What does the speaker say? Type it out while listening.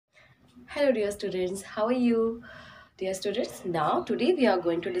Hello dear students, how are you? Dear students, now today we are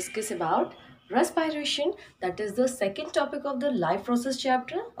going to discuss about respiration, that is the second topic of the life process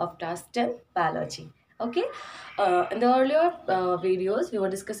chapter of task 10 biology. Okay, in the earlier videos we were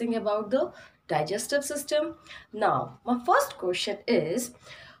discussing about the digestive system. Now my first question is,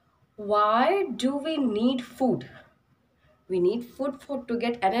 why do we need food? We need food for to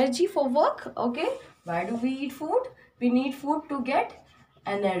get energy for work. Okay, why do we eat food? We need food to get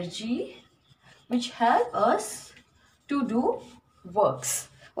energy which help us to do works.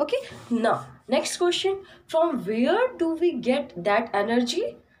 Okay, now next question, from where do we get that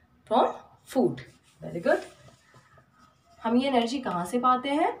energy? From food. Very good. हम ये energy कहाँ से पाते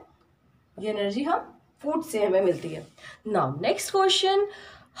हैं? ये energy हम food से हमें मिलती है. Now next question,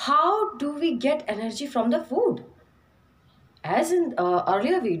 how do we get energy from the food? As in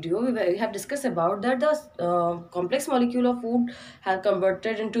earlier video, we have discussed about that the complex molecule of food have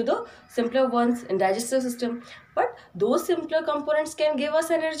converted into the simpler ones in digestive system. But those simpler components can give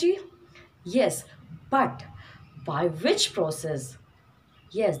us energy. Yes, but by which process?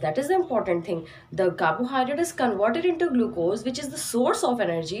 Yes, that is the important thing. The carbohydrate is converted into glucose, which is the source of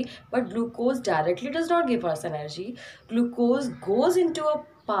energy, but glucose directly does not give us energy. Glucose goes into a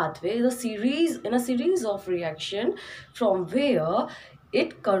pathway, in a series of reaction from where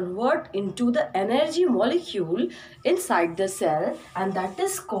it convert into the energy molecule inside the cell, and that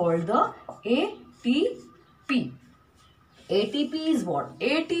is called the ATP. ATP is what?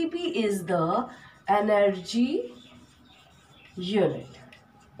 ATP is the energy unit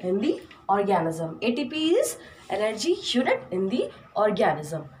in the organism. ATP is energy unit in the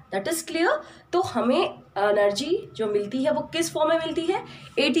organism. That is clear. तो हमें energy जो मिलती है वो किस form में मिलती है?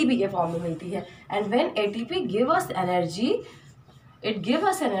 ATP के फॉर्म में मिलती है. And when ATP give us energy, it give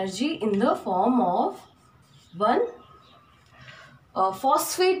us energy in the form of one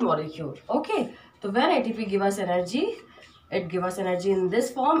phosphate molecule. Okay, so when ATP give us energy, it gives us energy in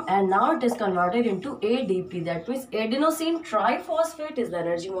this form, and now it is converted into ADP. That means adenosine triphosphate is the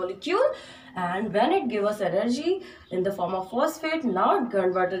energy molecule, and when it gives us energy in the form of phosphate, now it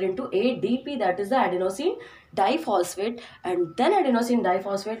converted into ADP, that is the adenosine diphosphate, and then adenosine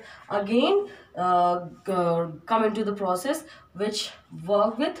diphosphate again come into the process which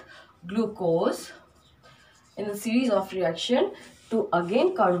work with glucose in a series of reaction to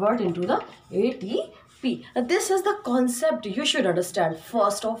again convert into the ATP. Now, this is the concept you should understand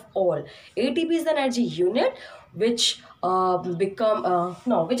first of all. ATP is the energy unit which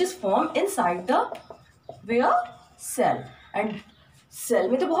which is formed inside the where cell, and cell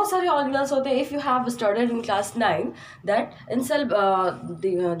में तो बहुत सारे organelles होते हैं. If you have studied in class 9 that in cell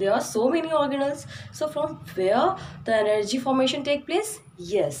there are so many organelles. So from where the energy formation take place?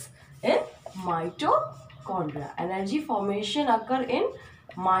 Yes, in mitochondria. Energy formation occur in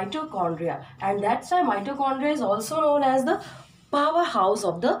mitochondria, and that's why mitochondria is also known as the powerhouse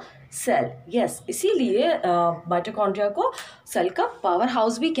of the cell. Yes, इसीलिए mitochondria को cell का power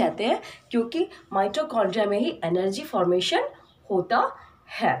house भी कहते हैं, क्योंकि mitochondria में ही energy formation होता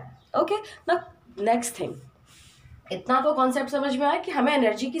है. ओके, ना नेक्स्ट थिंग, इतना तो कॉन्सेप्ट समझ में आया कि हमें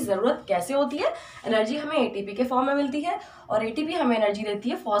एनर्जी की ज़रूरत कैसे होती है. एनर्जी हमें एटीपी के फॉर्म में मिलती है, और एटीपी हमें एनर्जी देती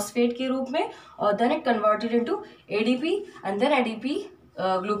है फॉस्फेट के रूप में, और then it converted into ADP, and then ADP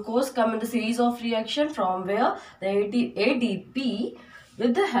glucose come in the series of reaction from where the ADP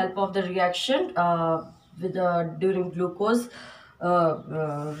with the help of the reaction during glucose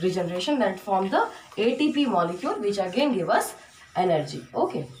regeneration that form the ATP molecule, which again give us energy.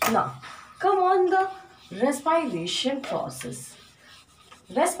 Okay, now come on the respiration process.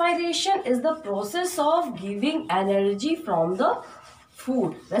 Respiration is the process of giving energy from the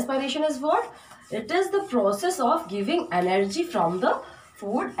food. Respiration is what? It is the process of giving energy from the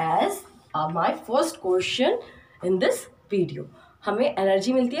food, as my first question in this video. हमें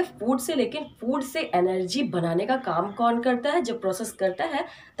energy मिलती है food से, लेकिन food से energy बनाने का काम कौन करता है, जो प्रोसेस करता है,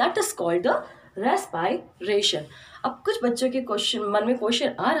 that is called the respiration. अब कुछ बच्चों के मन में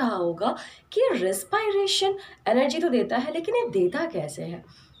क्वेश्चन आ रहा होगा कि रेस्पायरेशन एनर्जी तो देता है, लेकिन ये देता कैसे है.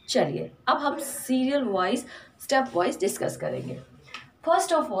 चलिए अब हम serial wise step wise discuss करेंगे.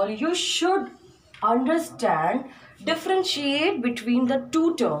 First of all you should understand, differentiate between the two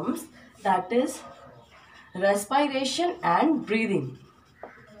terms, that is respiration and breathing.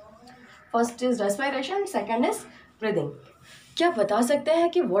 First is respiration, second is breathing. क्या बता सकते हैं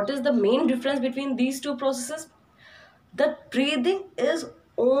कि what is the main difference between these two processes? The breathing is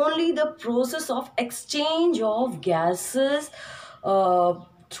only the process of exchange of gases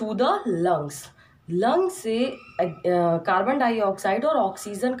through the lungs. Lung से carbon dioxide और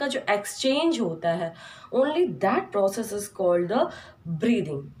oxygen का जो exchange होता है, only that process is called the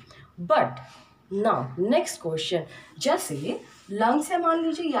breathing. But now next question, जैसे lungs है, मान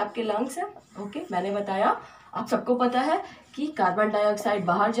लीजिए ये आपके लंग्स है, ओके मैंने बताया आप सबको पता है कि कार्बन डाइऑक्साइड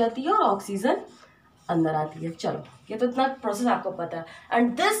बाहर जाती है और ऑक्सीजन अंदर आती है, चलो ये तो इतना प्रोसेस आपको पता है,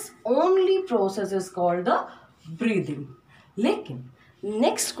 and this only process is called the breathing. लेकिन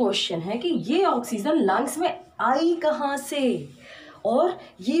नेक्स्ट क्वेश्चन है कि ये ऑक्सीजन लंग्स में आई कहाँ से, और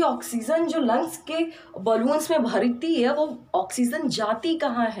ये ऑक्सीजन जो लंग्स के बलून्स में भरती है वो ऑक्सीजन जाती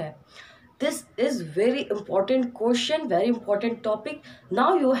कहाँ है। This is very important question, very important topic.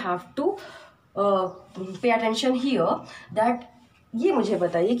 Now you have to pay attention here that ये मुझे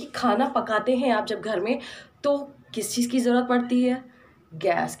बताइए कि खाना पकाते हैं आप जब घर में तो किस चीज़ की ज़रूरत पड़ती है,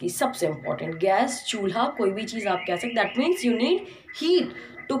 गैस की, सबसे इंपॉर्टेंट गैस, चूल्हा, कोई भी चीज़ आप कह सकते, that means you need heat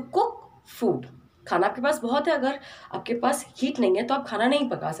to cook food. खाना आपके पास बहुत है, अगर आपके पास हीट नहीं है तो आप खाना नहीं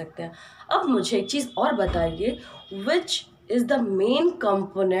पका सकते हैं। अब मुझे एक चीज़ और बताइए, which is the main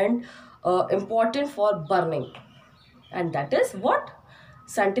component important for burning, and that is what,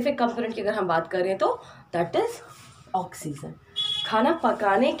 scientific component की अगर हम बात करें तो दैट इज़ ऑक्सीजन। खाना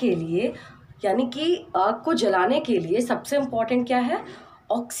पकाने के लिए यानी कि आग को जलाने के लिए सबसे इम्पॉर्टेंट क्या है,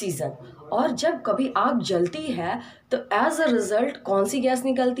 ऑक्सीजन। और जब कभी आग जलती है तो एज अ रिजल्ट कौन सी गैस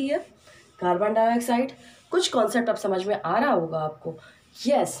निकलती है, कार्बन डाइऑक्साइड। कुछ कॉन्सेप्ट अब समझ में आ रहा होगा आपको,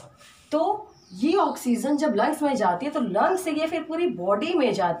 यस। तो ये ऑक्सीजन जब लंग्स में जाती है तो लंग्स से ये फिर पूरी बॉडी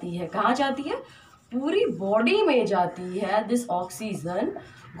में जाती है, कहाँ जाती है, पूरी बॉडी में जाती है। This oxygen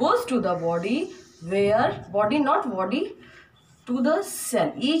goes to the body, where body not body, to the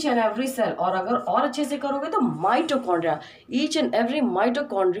cell, each and every cell, और अगर और अच्छे से करोगे तो mitochondria, each and every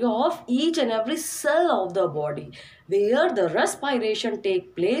mitochondria of each and every cell of the body, where the respiration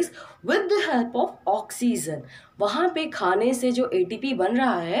take place with the help of oxygen. वहाँ पे खाने से जो एटीपी बन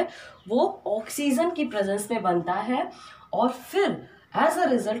रहा है वो ऑक्सीजन की प्रेजेंस में बनता है, और फिर as a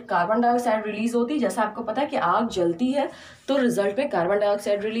result carbon dioxide release होती है। जैसा आपको पता है कि आग जलती है तो रिजल्ट में कार्बन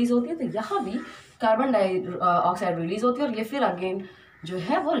डाइऑक्साइड रिलीज होती है, तो यहाँ भी कार्बन डाइऑक्साइड रिलीज होती है, और ये फिर अगेन जो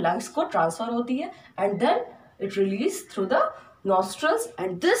है वो लंग्स को ट्रांसफर होती है, and then it release through the nostrils,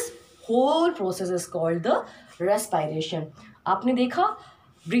 and this whole process is called the respiration. आपने देखा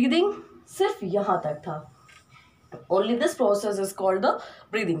ब्रीदिंग सिर्फ यहाँ तक था, only this process is called the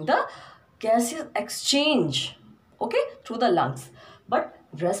breathing, the gaseous exchange, okay, through the lungs. But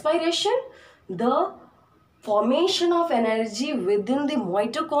respiration, the formation of energy within the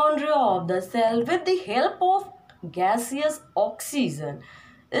mitochondria of the cell with the help of gaseous oxygen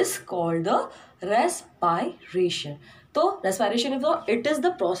is called the respiration. So respiration is it is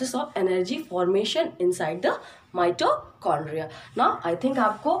the process of energy formation inside the mitochondria. Now I think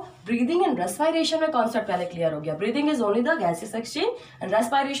आपको breathing and respiration में concept पहले clear हो गया. Breathing is only the gaseous exchange and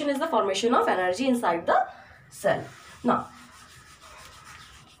respiration is the formation of energy inside the cell. Now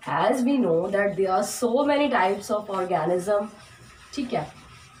as we know that there are so many types of organism, ठीक है,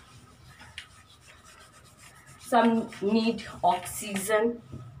 some need oxygen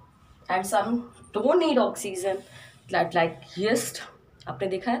and some don't need oxygen, like yeast। आपने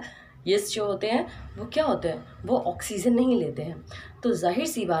देखा है yeast जो होते हैं वो क्या होते हैं, वो ऑक्सीजन नहीं लेते हैं। तो जाहिर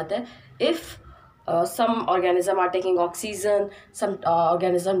सी बात है, if some organism are taking oxygen, some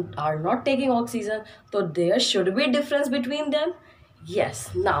organism are not taking oxygen, so there should be difference between them. Yes,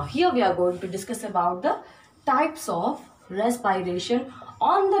 now here we are going to discuss about the types of respiration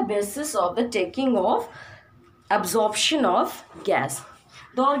on the basis of the taking of absorption of gas.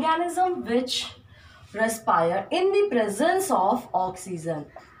 The organism which respire in the presence of oxygen,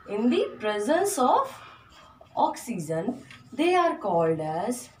 in the presence of oxygen, they are called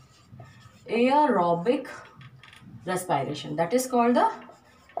as aerobic respiration. That is called the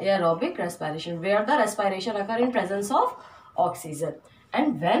aerobic respiration, where the respiration occur in presence of oxygen.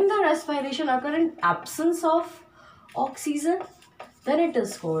 And when the respiration occur in absence of oxygen, then it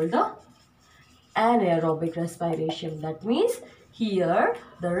is called the anaerobic respiration. That means here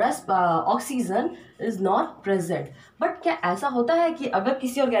the oxygen is not present. But क्या ऐसा होता है कि अगर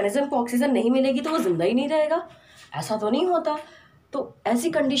किसी organism को oxygen नहीं मिलेगी तो वो जिंदा ही नहीं रहेगा? ऐसा तो नहीं होता। तो ऐसी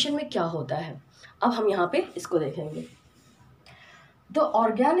कंडीशन में क्या होता है, अब हम यहाँ पे इसको देखेंगे। The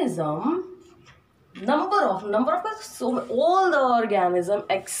organism number of so all the organism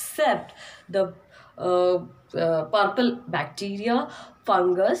except the purple bacteria,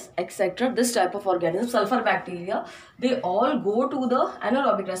 fungus, etc., this type of organism, sulfur bacteria, they all go to the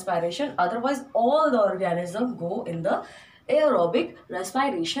anaerobic respiration. Otherwise all the organism go in the aerobic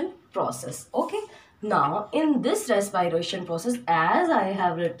respiration process. Okay, now in this respiration process, as I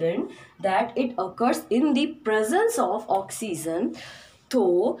have written that it occurs in the presence of oxygen,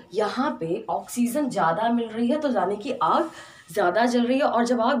 तो यहाँ पे oxygen ज़्यादा मिल रही है तो यानी कि आग ज़्यादा जल रही है, और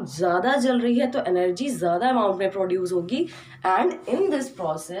जब आग ज़्यादा जल रही है तो एनर्जी ज़्यादा अमाउंट में प्रोड्यूस होगी, and in this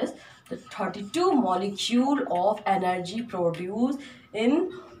process the 32 molecule of energy produce in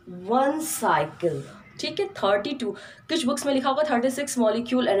one cycle. ठीक है, 32, कुछ बुक्स में लिखा होगा 36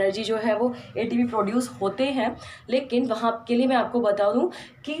 मॉलिक्यूल एनर्जी जो है वो एटीपी प्रोड्यूस होते हैं, लेकिन वहाँ के लिए मैं आपको बता दूँ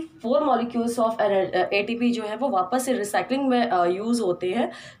कि 4 मॉलिक्यूल्स ऑफ एटीपी जो है वो वापस से रिसाइकलिंग में यूज़ होते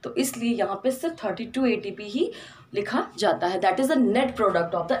हैं, तो इसलिए यहाँ पे सिर्फ 32 एटीपी ही लिखा जाता है। That is the net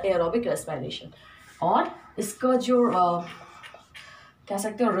product of the aerobic respiration. और इसका जो कह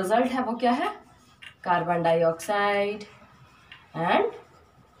सकते हो रिजल्ट है वो क्या है, carbon dioxide and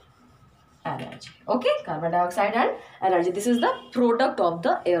energy. Okay, carbon dioxide and energy. This is the product of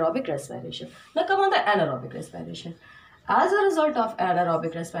the aerobic respiration. Now come on the anaerobic respiration. As a result of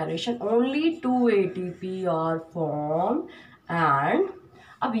anaerobic respiration, only 2 ATP are formed, and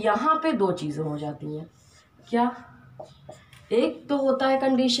अब यहाँ पे दो चीज़ें हो जाती हैं। क्या? एक तो होता है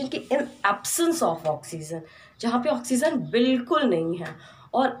कंडीशन कि इन एब्सेंस ऑफ ऑक्सीजन, जहाँ पे ऑक्सीजन बिल्कुल नहीं है,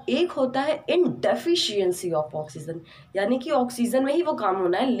 और एक होता है इन डेफिशिएंसी ऑफ ऑक्सीजन, यानी कि ऑक्सीजन में ही वो काम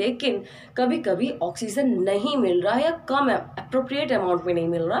होना है, लेकिन कभी कभी ऑक्सीजन नहीं मिल रहा है या कम अप्रोप्रिएट अमाउंट में नहीं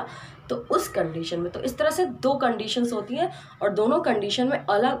मिल रहा, तो उस कंडीशन में, तो इस तरह से दो कंडीशंस होती हैं, और दोनों कंडीशन में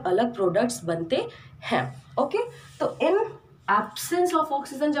अलग अलग प्रोडक्ट्स बनते हैं। ओके, तो इन एब्सेंस ऑफ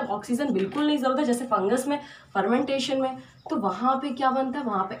ऑक्सीजन, जब ऑक्सीजन बिल्कुल नहीं ज़रूरत है, जैसे फंगस में, फर्मेंटेशन में, तो वहाँ पे क्या बनता है,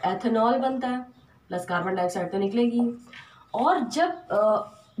 वहाँ पे एथेनॉल बनता है, प्लस कार्बन डाइऑक्साइड तो निकलेगी। और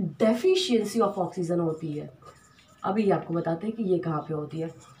जब डेफिशिएंसी ऑफ ऑक्सीजन होती है, अभी आपको बताते हैं कि ये कहाँ पे होती है।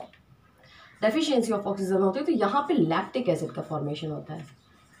 डेफिशिएंसी ऑफ ऑक्सीजन होती है तो यहाँ पे लैक्टिक एसिड का फॉर्मेशन होता है।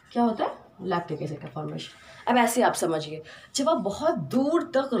 क्या होता है? लैक्टिक एसिड का फॉर्मेशन। अब ऐसे आप समझिए, जब आप बहुत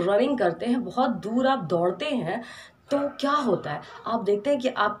दूर तक रनिंग करते हैं, बहुत दूर आप दौड़ते हैं, तो क्या होता है, आप देखते हैं कि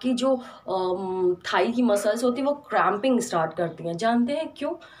आपकी जो थाई की मसल्स होती है वो क्रैम्पिंग स्टार्ट करती हैं। जानते हैं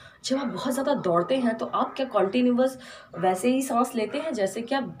क्यों? जब आप बहुत ज़्यादा दौड़ते हैं तो आप क्या कॉन्टीन्यूअस वैसे ही सांस लेते हैं जैसे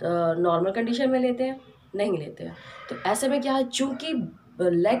कि आप नॉर्मल कंडीशन में लेते हैं? नहीं लेते हैं। तो ऐसे में क्या है, चूँकि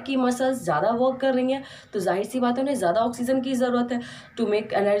लेग की मसल्स ज़्यादा वर्क कर रही हैं, तो जाहिर सी बात है उन्हें ज़्यादा ऑक्सीजन की ज़रूरत है टू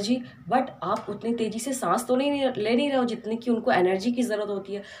मेक एनर्जी, बट आप उतनी तेज़ी से सांस तो नहीं ले नहीं रहे हो जितनी कि उनको एनर्जी की ज़रूरत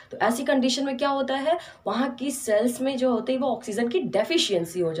होती है। तो ऐसी कंडीशन में क्या होता है, वहाँ की सेल्स में जो होती है वो ऑक्सीजन की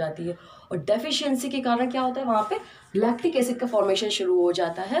डेफिशिएंसी हो जाती है, और डेफिशिएंसी के कारण क्या होता है, वहाँ पे लैक्टिक एसिड का फॉर्मेशन शुरू हो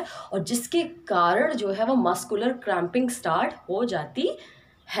जाता है, और जिसके कारण जो है वो मस्कुलर क्रैम्पिंग स्टार्ट हो जाती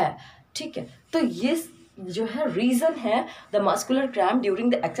है। ठीक है, तो ये जो है रीज़न है the muscular cramp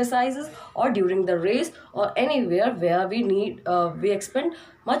during the exercises और ड्यूरिंग द रेस और anywhere where we need we expand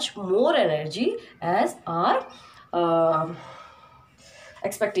much more energy as our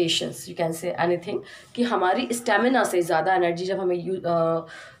expectations, you can say anything, कि हमारी स्टेमिना से ज़्यादा एनर्जी जब हमें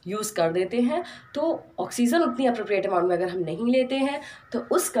यूज़ कर देते हैं, तो ऑक्सीजन उतनी अप्रोप्रिएट अमाउंट में अगर हम नहीं लेते हैं, तो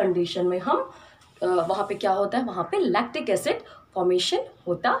उस कंडीशन में हम वहाँ पे क्या होता है, वहाँ पे लैक्टिक एसिड फॉर्मेशन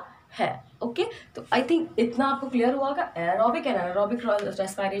होता है। ओके, तो आई थिंक इतना आपको क्लियर हुआ होगा एरोबिक एंड एनारोबिक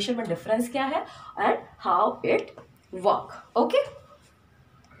रेस्पिरेशन में डिफरेंस क्या है and how it work. Okay,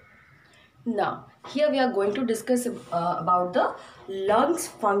 now here we are going to discuss about the lungs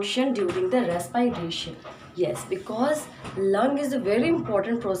function during the respiration. Yes, because lung is a very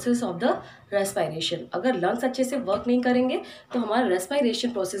important process of the respiration. अगर lungs अच्छे से work नहीं करेंगे तो हमारा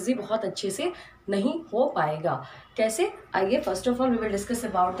respiration process भी बहुत अच्छे से नहीं हो पाएगा। कैसे? आइए first of all we will discuss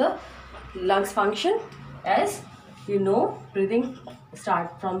about the lungs function. As you know, breathing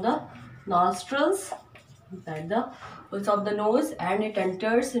start from the nostrils, at the pulse of the nose, and it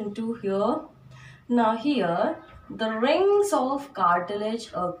enters into here. Now here the rings of cartilage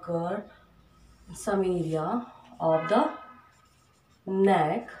occur in some area of the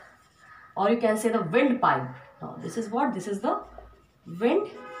neck, or you can say the windpipe. Now this is what? This is the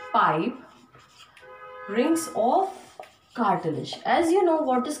windpipe, rings of cartilage. As you know,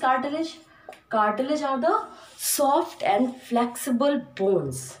 what is cartilage? Cartilage are the soft and flexible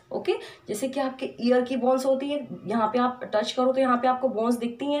bones. Okay, जैसे कि आपके year की bones होती है, यहाँ पे आप touch करो तो यहाँ पे आपको बोन्स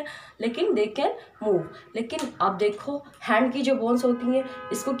दिखती हैं, लेकिन दे कैन मूव। लेकिन आप देखो हैंड की जो बोन्स होती हैं,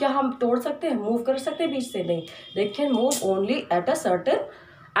 इसको क्या हम तोड़ सकते हैं, मूव कर सकते हैं बीच से? नहीं, they can move only at a certain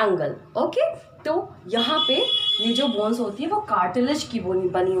angle. Okay, तो यहाँ पे ये जो बोन्स होती है वो कार्टिलेज की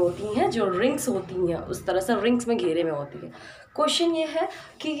बनी होती हैं, जो रिंग्स होती हैं उस तरह से रिंग्स में घेरे में होती है। क्वेश्चन ये है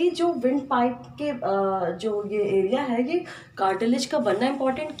कि ये जो विंड पाइप के जो ये एरिया है, ये कार्टिलेज का बनना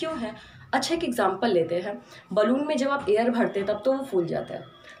इंपॉर्टेंट क्यों है? अच्छा, एक एग्जांपल लेते हैं। बलून में जब आप एयर भरते हैं तब तो वो फूल जाता है,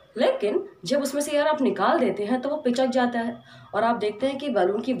 लेकिन जब उसमें से एयर आप निकाल देते हैं तो वो पिचक जाता है, और आप देखते हैं कि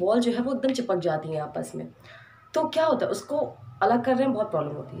बलून की वॉल जो है वो एकदम चिपक जाती है आपस में। तो क्या होता है, उसको अलग कर रहे हैं बहुत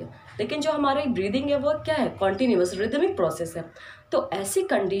प्रॉब्लम होती है। लेकिन जो हमारी ब्रीदिंग है वो क्या है, कॉन्टिन्यूअस रिदमिक प्रोसेस है। तो ऐसी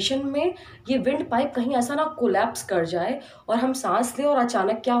कंडीशन में ये विंड पाइप कहीं ऐसा ना कोलैप्स कर जाए और हम सांस लें और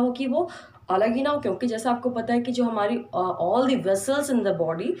अचानक क्या हो कि वो अलग ही ना हो, क्योंकि जैसा आपको पता है कि जो हमारी all the vessels in the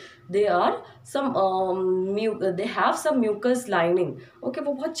body they are some they have some mucus lining, okay,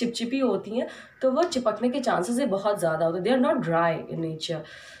 वो बहुत चिपचिपी होती हैं, तो वो चिपकने के चांसेस है बहुत ज़्यादा होते हैं, they are not dry in nature,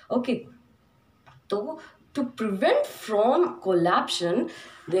 okay. तो to prevent from collapsion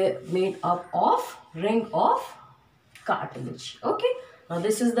they made up of ring of cartilage, okay. Now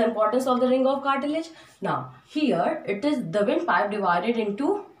this is the importance of the ring of cartilage. Now here it is the wind pipe divided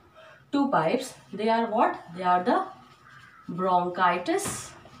into two pipes. They are what? They are the bronchitis,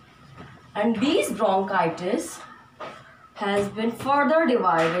 and these bronchitis has been further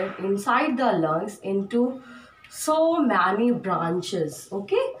divided inside the lungs into so many branches,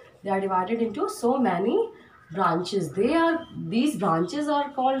 okay. They are divided into so many branches. These branches are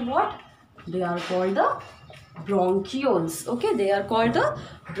called what? They are called the bronchioles, okay. They are called the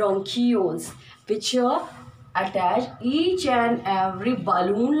bronchioles, which are attached each and every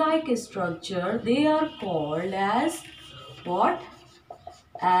balloon like structure. They are called as what?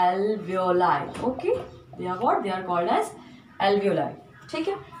 Alveoli, okay. They are what? They are called as alveoli, ठीक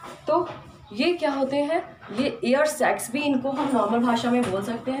है। तो ये क्या होते हैं, ये air sacs भी इनको हम नॉर्मल भाषा में बोल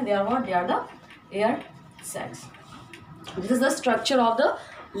सकते हैं। They are what? They are the air sacs. This is the structure of the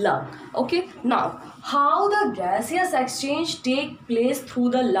lung, okay. Now how the gaseous exchange take place through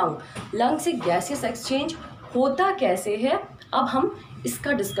the lung. Lung से गैसियस एक्सचेंज होता कैसे है, अब हम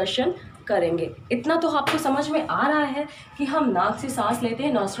इसका डिस्कशन करेंगे। इतना तो आपको समझ में आ रहा है कि हम नाक से सांस लेते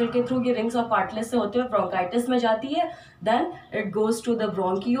हैं, नॉस्ट्रल के थ्रू ये रिंग्स ऑफ कार्टिलेज से होते हुए ब्रोंकाइटिस में जाती है, then it goes to the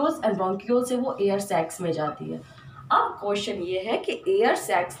bronchioles and bronchiole से वो एयर सैक्स में जाती है। अब क्वेश्चन ये है कि एयर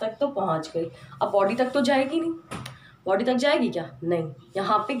सैक्स तक तो पहुंच गई, अब बॉडी तक तो जाएगी नहीं। बॉडी तक जाएगी क्या? नहीं।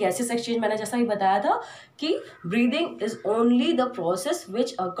 यहाँ पे गैसेस एक्सचेंज मैंने जैसा ही बताया था कि breathing is only the process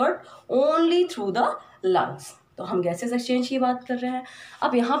which occurred only through the lungs. तो हम गैसेस एक्सचेंज की बात कर रहे हैं।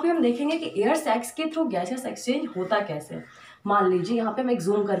 अब यहाँ पे हम देखेंगे कि एयर सैक्स के थ्रू गैसेस एक्सचेंज होता कैसे। मान लीजिए यहाँ पे हम एक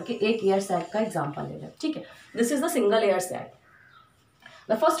जूम करके एक एयर सैक का एग्जांपल ले रहे हैं, ठीक है। This is the single air sac.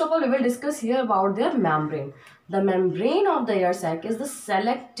 The first of all we will discuss here about their membrane. The membrane of the air sac is the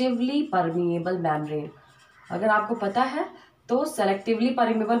selectively permeable membrane. अगर आपको पता है तो selectively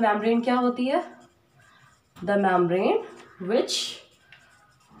permeable membrane क्या होती है? The membrane which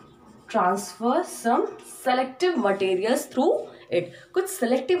transfers some selective materials through it. कुछ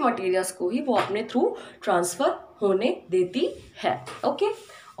selective materials को ही वो अपने through transfer होने देती है, okay?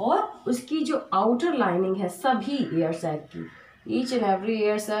 और उसकी जो outer lining है सभी air sac की, each and every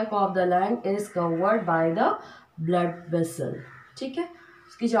air sac of the lung is covered by the blood vessel, ठीक है।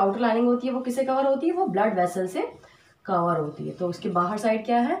 उसकी जो outer lining होती है वो किससे कवर होती है? वो blood vessel से कवर होती है। तो उसके बाहर साइड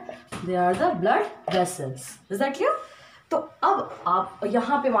क्या है? They are the blood vessels. Is that clear? तो अब आप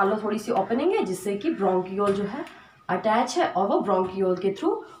यहाँ पे मान लो थोड़ी सी ओपनिंग है जिससे कि ब्रोंकियोल जो है अटैच है और वो ब्रोंकियोल के थ्रू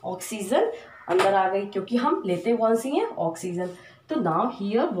ऑक्सीजन अंदर आ गई, क्योंकि हम लेते कौन सी हैं? ऑक्सीजन। तो now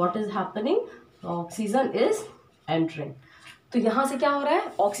here what is happening? Oxygen is entering. तो यहाँ से क्या हो रहा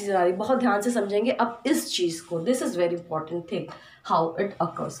है? ऑक्सीजन आ रही। बहुत ध्यान से समझेंगे अब इस चीज़ को। This is very important thing how it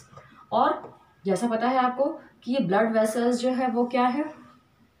occurs. और जैसा पता है आपको कि ये ब्लड वेसल्स जो है वो क्या है?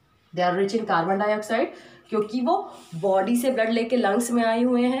 They are rich in carbon dioxide, क्योंकि वो बॉडी से ब्लड लेके लंग्स में आए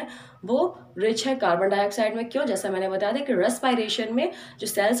हुए हैं, वो रिच है कार्बन डाइऑक्साइड में। क्यों? जैसा मैंने बताया था कि रेस्पिरेशन में जो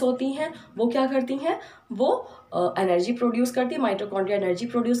सेल्स होती हैं वो क्या करती हैं? वो एनर्जी प्रोड्यूस करती है, माइटोकॉन्ड्रिया एनर्जी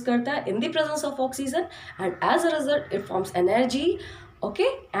प्रोड्यूस करता है in the presence of oxygen and as a result it forms energy, okay,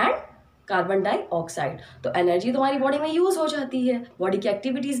 and carbon dioxide. तो एनर्जी तो हमारी बॉडी में यूज़ हो जाती है, बॉडी की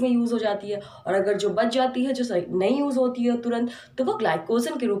एक्टिविटीज़ में यूज़ हो जाती है, और अगर जो बच जाती है, जो नहीं यूज़ होती है तुरंत, तो वो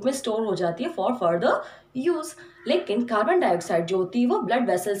ग्लाइकोजन के रूप में स्टोर हो जाती है फॉर फर्दर यूज़। लेकिन कार्बन डाइऑक्साइड जो होती है वो ब्लड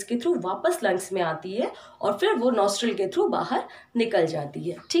वेसल्स के थ्रू वापस लंग्स में आती है और फिर वो नॉस्ट्रल के थ्रू बाहर निकल जाती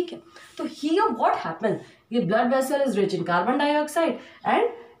है, ठीक है। तो हियर व्हाट हैपन? ये blood vessel is rich in carbon dioxide and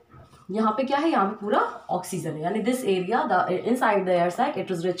यहाँ पे क्या है? यहाँ पे पूरा ऑक्सीजन है, यानी this area the inside the air sac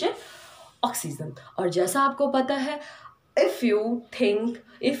it is rich in oxygen. और जैसा आपको पता है, if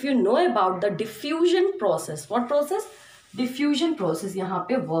you know about the diffusion process, what process? Diffusion process यहाँ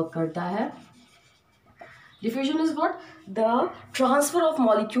पे वर्क करता है। Diffusion is what? The transfer of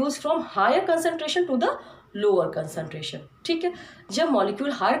molecules from higher concentration to the lower concentration, ठीक है। जब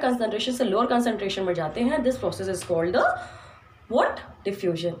मॉलिक्यूल हायर कंसंट्रेशन से लोअर कंसंट्रेशन में जाते हैं, this process is called the what?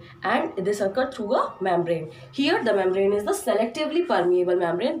 Diffusion, and this occur through a membrane. Here the membrane is the selectively permeable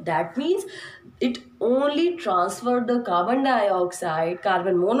membrane. That means it only transferred the carbon dioxide,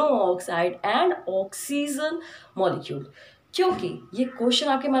 carbon monoxide and oxygen molecule. क्योंकि ये question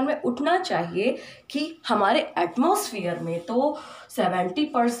आपके मन में उठना चाहिए कि हमारे atmosphere में तो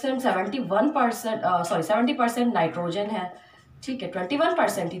 70%, 71%, सॉरी 70% नाइट्रोजन है, ठीक है,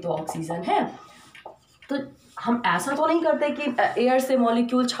 21% ही तो ऑक्सीजन है। तो हम ऐसा तो नहीं करते कि एयर से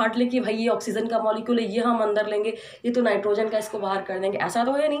मॉलिक्यूल छांट ले कि भाई ये ऑक्सीजन का मॉलिक्यूल है, ये हम अंदर लेंगे, ये तो नाइट्रोजन का, इसको बाहर कर देंगे, ऐसा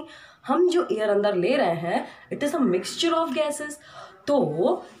तो है नहीं। हम जो एयर अंदर ले रहे हैं it is a mixture of gases,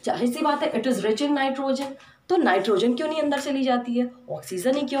 तो जाहिर सी बात है it is rich in nitrogen. तो नाइट्रोजन क्यों नहीं अंदर से ली जाती है,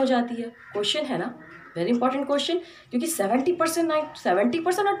 ऑक्सीजन ही क्यों जाती है? क्वेश्चन है ना, वेरी इंपॉर्टेंट क्वेश्चन, क्योंकि 70% और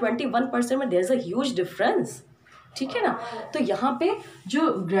 21% में there is a huge difference, ठीक है ना। तो यहाँ पे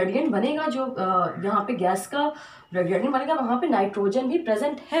जो ग्रेडियंट बनेगा, जो यहाँ पे गैस का ग्रेडियंट बनेगा, वहाँ पे नाइट्रोजन भी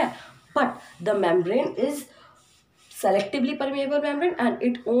प्रेजेंट है, but the membrane is selectively permeable membrane and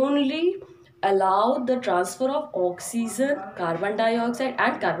it only allow the transfer of oxygen, carbon dioxide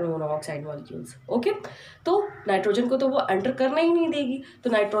and carbon monoxide molecules, okay। तो नाइट्रोजन को तो वो एंटर करना ही नहीं देगी, तो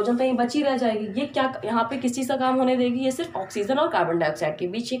नाइट्रोजन तो यहीं बची रह जाएगी। ये क्या यहाँ पे किस चीज़ का काम होने देगी? ये सिर्फ ऑक्सीजन और कार्बन डाइऑक्साइड के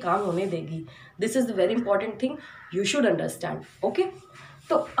बीच ये काम होने देगी। This is the very important thing you should understand, okay.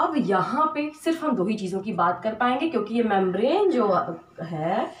 तो अब यहाँ पे सिर्फ हम दो ही चीज़ों की बात कर पाएंगे, क्योंकि ये मेम्ब्रेन जो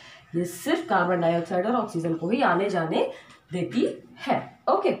है ये सिर्फ कार्बन डाइऑक्साइड और ऑक्सीजन को ही आने जाने देती है,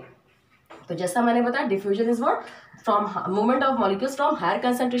 ओके। तो जैसा मैंने बताया, diffusion is what, from movement of molecules from higher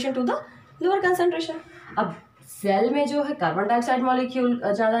concentration to the lower concentration. अब सेल में जो है कार्बन डाइऑक्साइड मॉलिक्यूल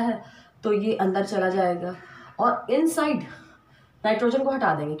ज़्यादा है तो ये अंदर चला जाएगा, और इनसाइड नाइट्रोजन को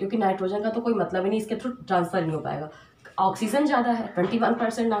हटा देंगे, क्योंकि नाइट्रोजन का तो कोई मतलब ही नहीं, इसके थ्रू ट्रांसफर नहीं हो पाएगा। ऑक्सीजन ज़्यादा है,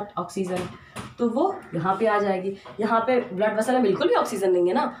 21% ऑक्सीजन, तो वो यहाँ पे आ जाएगी। यहाँ पे ब्लड वेसल में बिल्कुल भी ऑक्सीजन नहीं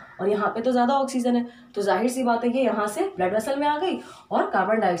है ना, और यहाँ पे तो ज़्यादा ऑक्सीजन है, तो जाहिर सी बात है कि यहाँ से ब्लड वेसल में आ गई और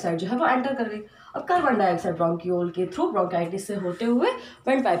कार्बन डाइऑक्साइड जो है वो एंटर कर गई। अब कार्बन डाइऑक्साइड ब्रोंकियोल के थ्रू, ब्रोंकाइटिस से होते हुए,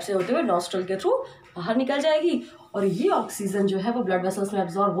 वेंट पाइप से होते हुए नॉस्ट्रल के थ्रू बाहर निकल जाएगी, और ये ऑक्सीजन जो है वो ब्लड वेसल्स में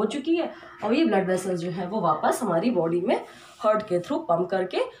एब्जॉर्ब हो चुकी है, और ये ब्लड वेसल्स जो है वो वापस हमारी बॉडी में हार्ट के थ्रू पंप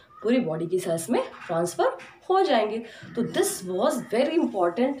करके पूरी बॉडी की सेल्स में ट्रांसफ़र हो जाएंगे। तो this was very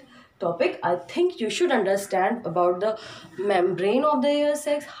important topic. I think you should understand about the membrane of the air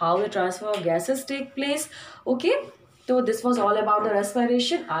sacs, how the transfer of gases take place, okay। So this was all about the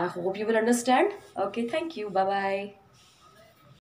respiration. I hope you will understand. Okay, thank you, bye bye.